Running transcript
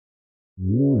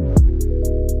Hello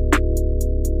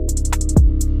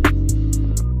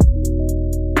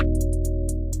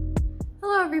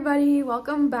everybody,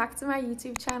 welcome back to my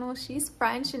YouTube channel, She's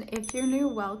French, and if you're new,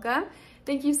 welcome.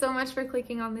 Thank you so much for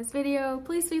clicking on this video.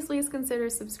 Please consider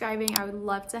subscribing. I would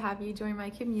love to have you join my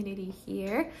community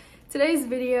here. Today's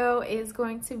video is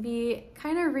going to be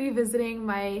kind of revisiting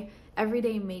my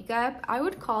everyday makeup. I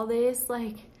would call this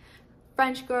like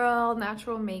French girl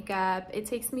natural makeup. It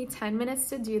takes me 10 minutes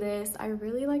to do this. I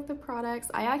really like the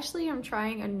products. I actually am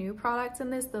trying a new product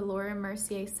in this, the Laura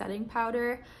Mercier setting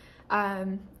powder.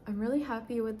 I'm really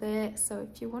happy with it. So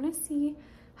if you want to see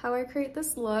how I create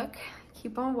this look,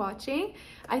 keep on watching.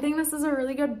 I think this is a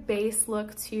really good base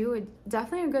look too.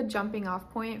 Definitely a good jumping off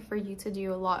point for you to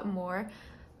do a lot more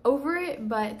over it,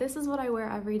 but this is what I wear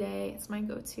every day. It's my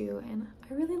go-to and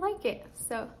I really like it.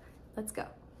 So let's go.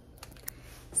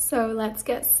 So let's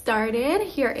get started.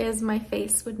 Here is my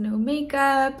face with no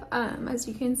makeup. As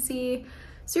you can see,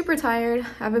 super tired.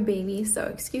 I have a baby, so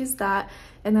excuse that.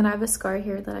 And then I have a scar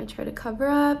here that I try to cover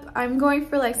up. I'm going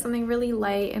for like something really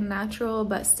light and natural,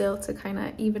 but still to kind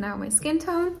of even out my skin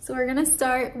tone. So we're gonna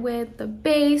start with the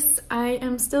base. I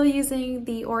am still using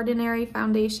the Ordinary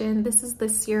foundation. This is the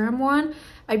serum one.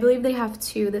 I believe they have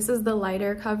two. This is the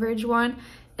lighter coverage one.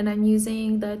 And I'm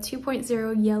using the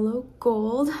 2.0 yellow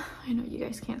gold. I know you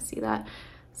guys can't see that.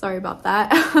 Sorry about that.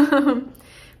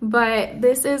 But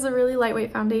this is a really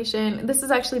lightweight foundation. This is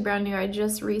actually brand new. I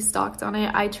just restocked on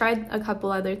it. I tried a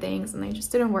couple other things and they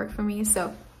just didn't work for me.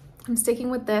 So I'm sticking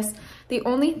with this. The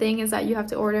only thing is that you have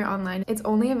to order online. It's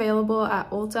only available at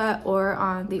Ulta or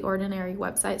on the Ordinary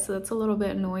website. So that's a little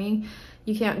bit annoying.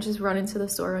 You can't just run into the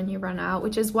store when you run out,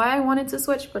 which is why I wanted to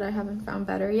switch, but I haven't found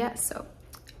better yet. So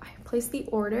I placed the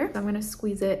order. I'm gonna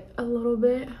squeeze it a little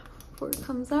bit before it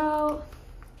comes out.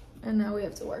 And now we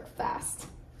have to work fast.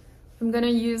 I'm gonna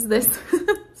use this,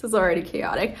 this is already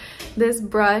chaotic, this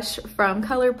brush from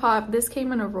ColourPop. This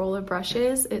came in a roll of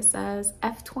brushes. It says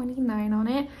F29 on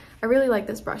it. I really like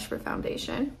this brush for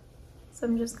foundation. So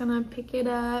I'm just gonna pick it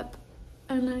up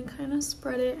and then kind of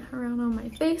spread it around on my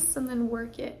face and then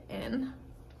work it in.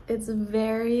 It's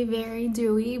very, very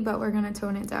dewy, but we're gonna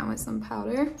tone it down with some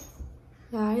powder.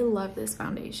 Yeah, I love this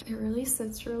foundation. It really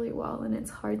sits really well and it's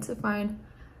hard to find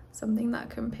something that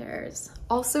compares.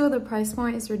 Also, the price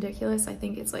point is ridiculous. I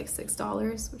think it's like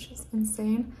 $6, which is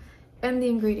insane. And the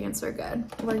ingredients are good.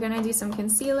 We're gonna do some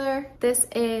concealer. This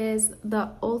is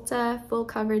the Ulta Full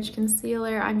Coverage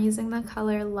Concealer. I'm using the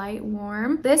color Light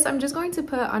Warm. This I'm just going to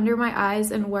put under my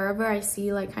eyes and wherever I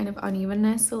see like kind of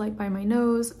unevenness. So like by my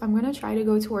nose, I'm gonna try to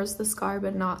go towards the scar,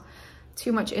 but not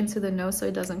too much into the nose so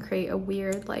it doesn't create a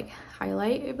weird like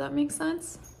highlight, if that makes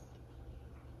sense.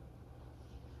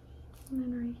 And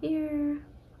then right here.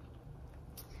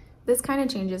 This kind of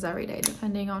changes every day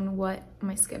depending on what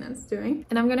my skin is doing.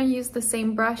 And I'm gonna use the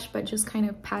same brush, but just kind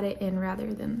of pat it in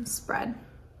rather than spread.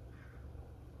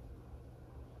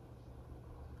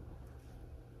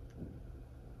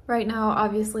 Right now,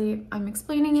 obviously, I'm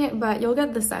explaining it, but you'll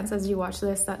get the sense as you watch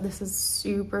this that this is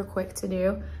super quick to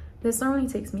do. This normally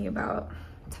takes me about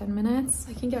 10 minutes.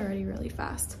 I can get ready really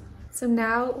fast. So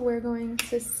now we're going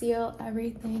to seal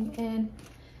everything in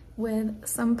with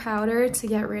some powder to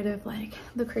get rid of like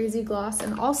the crazy gloss,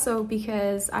 and also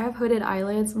because I have hooded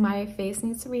eyelids, my face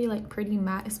needs to be like pretty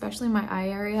matte, especially my eye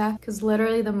area, because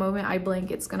literally the moment I blink,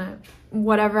 it's gonna,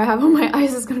 whatever I have on my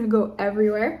eyes is gonna go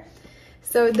everywhere.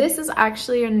 So this is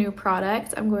actually a new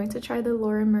product. I'm going to try the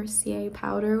Laura Mercier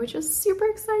powder, which is super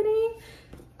exciting.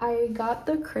 I got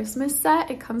the Christmas set.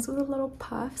 It comes with a little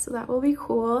puff, so that will be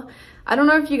cool. I don't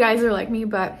know if you guys are like me,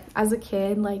 but as a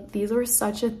kid, like these were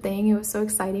such a thing. It was so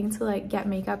exciting to like get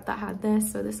makeup that had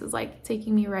this. So this is like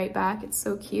taking me right back. It's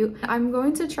so cute. I'm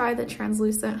going to try the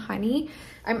translucent honey.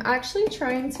 I'm actually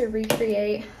trying to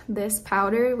recreate this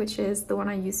powder, which is the one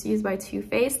I used to use by Too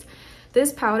Faced.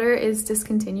 This powder is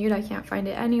discontinued. I can't find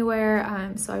it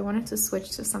anywhere. So I wanted to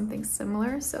switch to something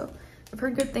similar. So I've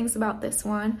heard good things about this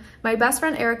one. My best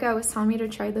friend Erica was telling me to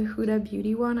try the Huda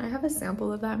Beauty one. I have a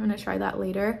sample of that. I'm gonna try that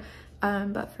later.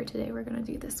 But for today, we're gonna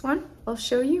do this one. I'll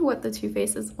show you what the Too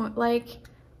Faced is like.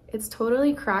 It's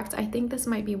totally cracked. I think this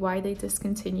might be why they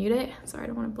discontinued it. Sorry, I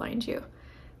don't wanna blind you.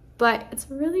 But it's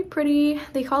really pretty.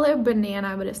 They call it a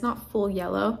banana, but it's not full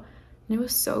yellow. And it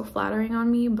was so flattering on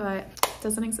me, but it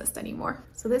doesn't exist anymore.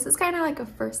 So this is kind of like a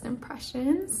first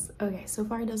impressions. Okay, so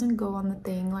far it doesn't go on the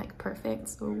thing like perfect,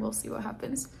 so we'll see what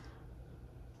happens.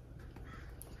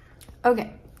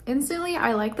 Okay, instantly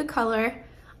I like the color.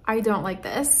 I don't like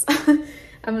this. I'm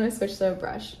gonna switch to a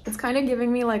brush. It's kind of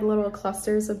giving me like little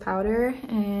clusters of powder,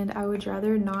 and I would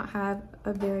rather not have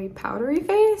a very powdery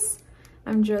face.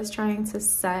 I'm just trying to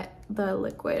set the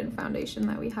liquid foundation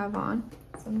that we have on.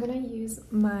 So I'm gonna use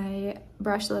my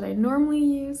brush that I normally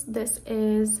use. This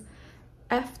is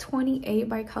F28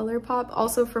 by ColourPop,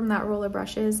 also from that roll of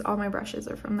brushes. All my brushes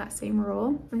are from that same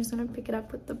roll. I'm just gonna pick it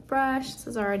up with the brush. This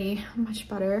is already much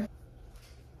better.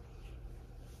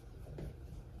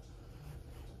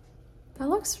 That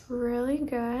looks really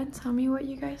good. Tell me what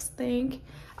you guys think.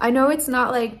 I know it's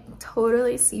not like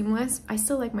totally seamless. I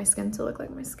still like my skin to look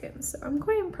like my skin, so I'm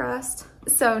quite impressed.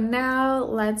 So now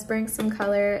let's bring some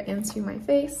color into my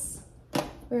face.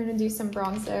 We're gonna do some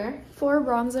bronzer. For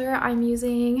bronzer, I'm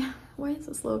using, why is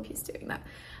this little piece doing that?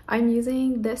 I'm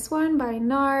using this one by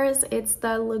NARS. It's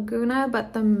the Laguna,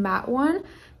 but the matte one.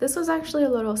 This was actually a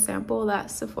little sample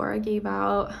that Sephora gave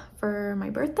out for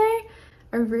my birthday.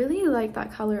 I really like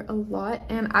that color a lot,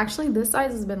 and actually this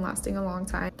size has been lasting a long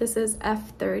time. This is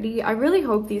F30. I really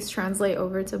hope these translate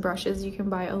over to brushes you can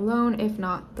buy alone. If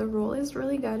not, the roll is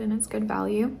really good and it's good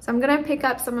value. So I'm gonna pick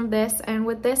up some of this, and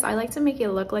with this I like to make it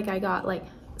look like I got like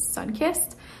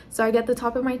sun-kissed. So I get the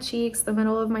top of my cheeks, the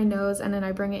middle of my nose, and then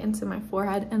I bring it into my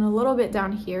forehead and a little bit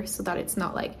down here so that it's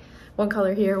not like one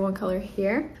color here, one color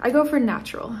here. I go for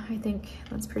natural. I think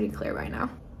that's pretty clear by now.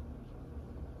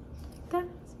 Like that.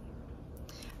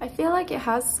 I feel like it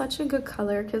has such a good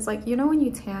color because, like, you know when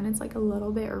you tan it's like a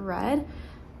little bit red?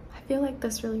 I feel like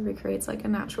this really recreates like a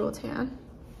natural tan.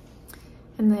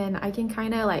 And then I can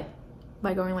kind of like,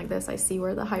 by going like this, I see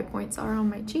where the high points are on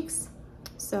my cheeks.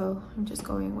 So I'm just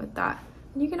going with that.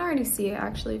 And you can already see it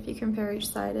actually if you compare each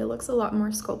side. It looks a lot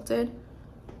more sculpted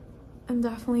and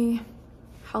definitely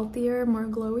healthier, more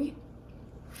glowy.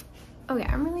 Okay,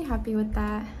 I'm really happy with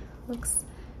that. Looks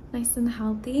nice and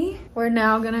healthy. We're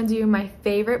now gonna do my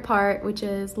favorite part, which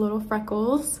is little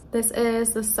freckles. This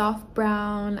is the soft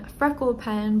brown freckle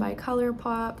pen by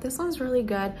ColourPop. This one's really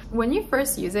good. When you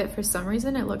first use it, for some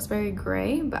reason it looks very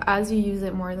gray, but as you use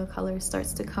it more, the color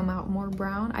starts to come out more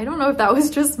brown. I don't know if that was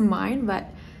just mine, but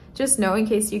just know in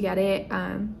case you get it,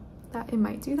 that it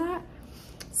might do that.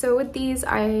 So with these,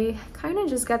 I kind of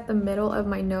just get the middle of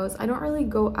my nose. I don't really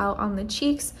go out on the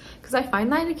cheeks because I find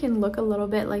that it can look a little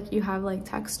bit like you have like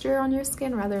texture on your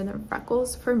skin rather than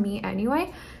freckles, for me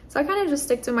anyway. So I kind of just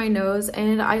stick to my nose,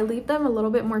 and I leave them a little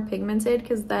bit more pigmented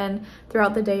because then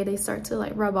throughout the day they start to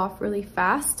like rub off really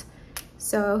fast.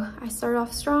 So I start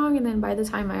off strong, and then by the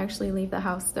time I actually leave the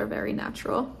house, they're very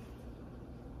natural.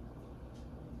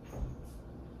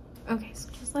 Okay, so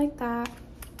just like that.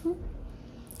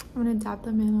 I'm gonna dab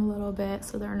them in a little bit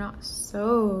so they're not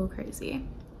so crazy.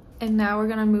 And now we're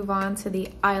gonna move on to the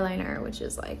eyeliner, which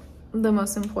is like the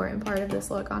most important part of this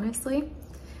look, honestly.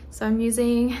 So I'm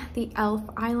using the e.l.f.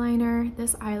 eyeliner.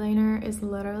 This eyeliner is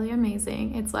literally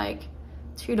amazing. It's like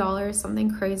 $2,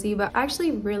 something crazy, but I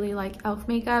actually really like e.l.f.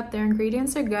 makeup. Their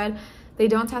ingredients are good. They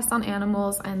don't test on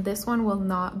animals, and this one will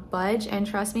not budge. And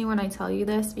trust me when I tell you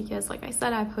this, because like I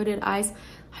said, I have hooded eyes.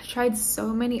 I've tried so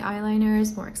many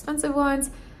eyeliners, more expensive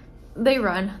ones. They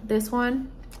run. This one,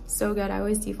 so good. I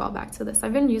always default back to this.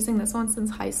 I've been using this one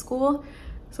since high school,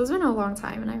 so it's been a long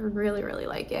time, and I really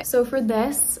like it. So for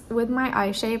this, with my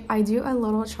eye shape, I do a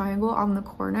little triangle on the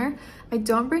corner. I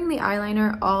don't bring the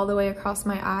eyeliner all the way across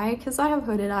my eye because I have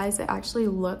hooded eyes. It actually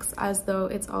looks as though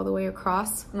it's all the way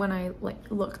across when I like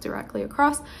look directly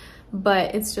across,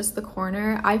 but it's just the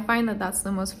corner. I find that that's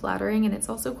the most flattering, and it's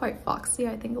also quite foxy.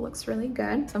 I think it looks really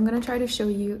good. So I'm gonna try to show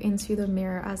you into the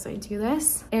mirror as I do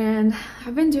this. And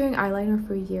I've been doing eyeliner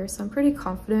for years, so I'm pretty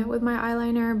confident with my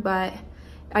eyeliner, but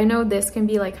I know this can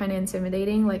be like kind of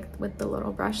intimidating, like with the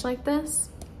little brush like this,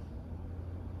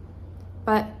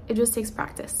 but it just takes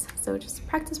practice. So just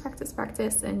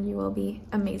practice, and you will be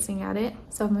amazing at it.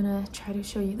 So I'm gonna try to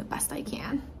show you the best I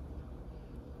can.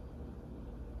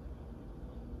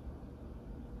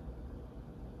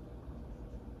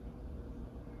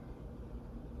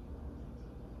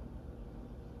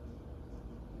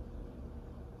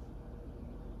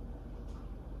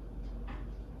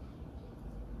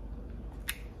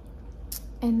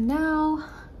 And now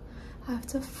I have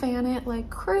to fan it like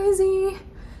crazy,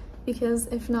 because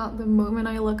if not, the moment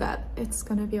I look up, it's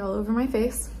gonna be all over my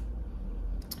face.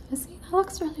 See, that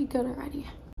looks really good already.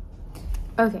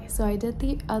 Okay, so I did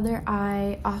the other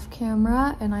eye off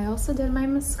camera, and I also did my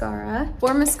mascara.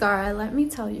 For mascara, let me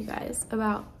tell you guys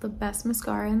about the best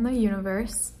mascara in the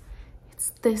universe.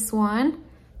 It's this one.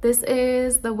 This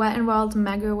is the Wet n Wild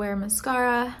Mega Wear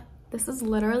Mascara. This is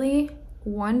literally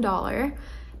 $1.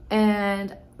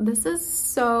 And this is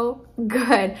so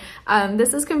good.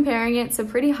 This is comparing it to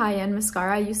pretty high-end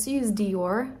mascara. I used to use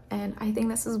Dior, and I think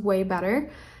this is way better.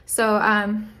 So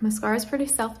mascara is pretty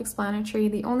self-explanatory.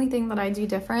 The only thing that I do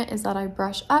different is that I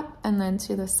brush up and then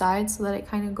to the side so that it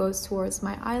kind of goes towards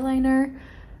my eyeliner.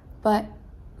 But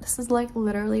this is like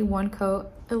literally one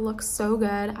coat. It looks so good.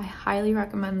 I highly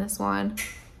recommend this one.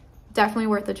 Definitely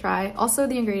worth a try. Also,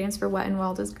 the ingredients for Wet n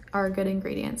Wild are good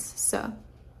ingredients, so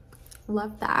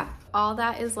love that. All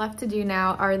that is left to do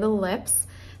now are the lips.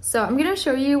 So I'm gonna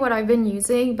show you what I've been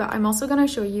using, but I'm also gonna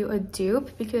show you a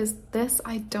dupe because this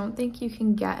I don't think you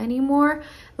can get anymore.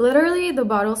 Literally, the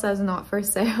bottle says not for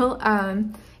sale.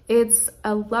 It's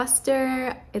a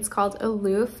luster, it's called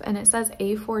Aloof, and it says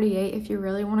A48 if you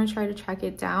really want to try to track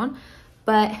it down.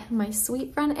 But my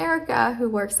sweet friend Erica, who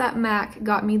works at MAC,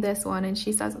 got me this one, and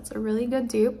she says it's a really good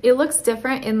dupe. It looks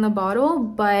different in the bottle,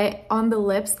 but on the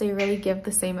lips, they really give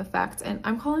the same effect. And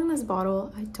I'm calling this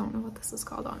bottle, I don't know what this is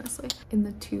called, honestly, in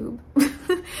the tube.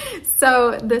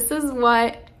 So this is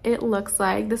what it looks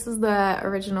like. This is the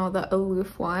original, the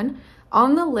Aloof one.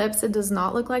 On the lips, it does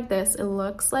not look like this. It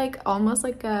looks like almost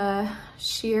like a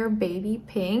sheer baby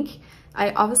pink.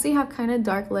 I obviously have kind of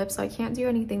dark lips, so I can't do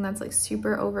anything that's like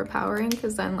super overpowering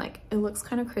because then like it looks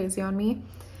kind of crazy on me.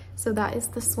 So that is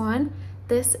this one.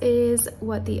 This is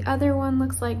what the other one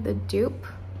looks like, the dupe.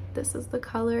 This is the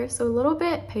color, so a little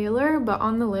bit paler, but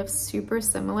on the lips super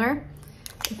similar.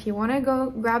 If you want to go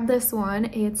grab this one,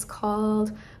 it's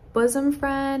called Bosom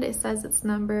Friend. It says it's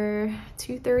number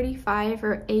 235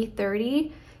 or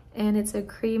A30, and it's a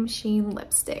cream sheen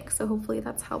lipstick, so hopefully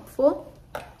that's helpful.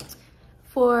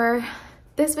 For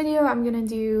this video, I'm gonna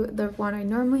do the one I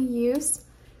normally use,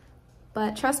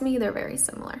 but trust me, they're very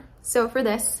similar. So for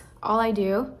this, all I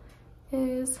do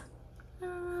is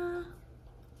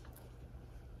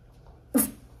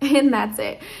and that's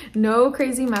it. No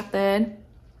crazy method.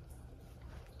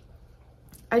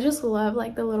 I just love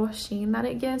like the little sheen that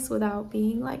it gives without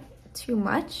being like too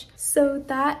much. So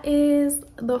that is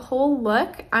the whole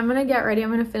look. I'm gonna get ready.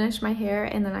 I'm gonna finish my hair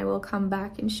and then I will come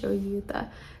back and show you the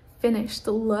finished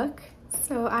look.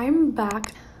 So I'm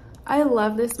back. I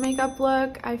love this makeup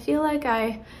look. I feel like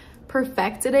I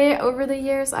perfected it over the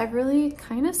years. I've really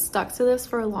kind of stuck to this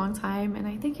for a long time and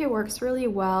I think it works really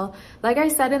well. Like I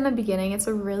said in the beginning, it's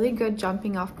a really good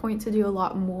jumping off point to do a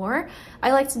lot more.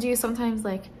 I like to do sometimes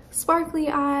like sparkly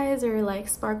eyes or like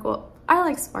sparkle. I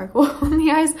like sparkle on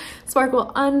the eyes,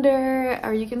 sparkle under,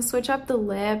 or you can switch up the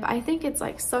lip. I think it's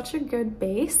like such a good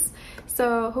base.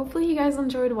 So hopefully you guys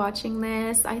enjoyed watching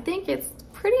this. I think it's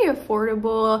pretty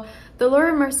affordable. The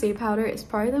Laura Mercier powder is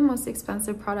probably the most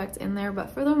expensive product in there, but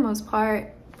for the most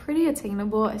part, pretty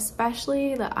attainable,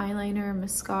 especially the eyeliner,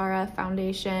 mascara,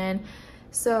 foundation.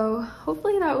 So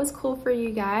hopefully that was cool for you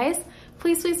guys.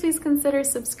 Please, please, please consider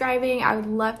subscribing. I would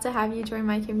love to have you join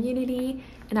my community,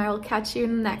 and I will catch you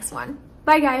in the next one.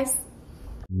 Bye, guys.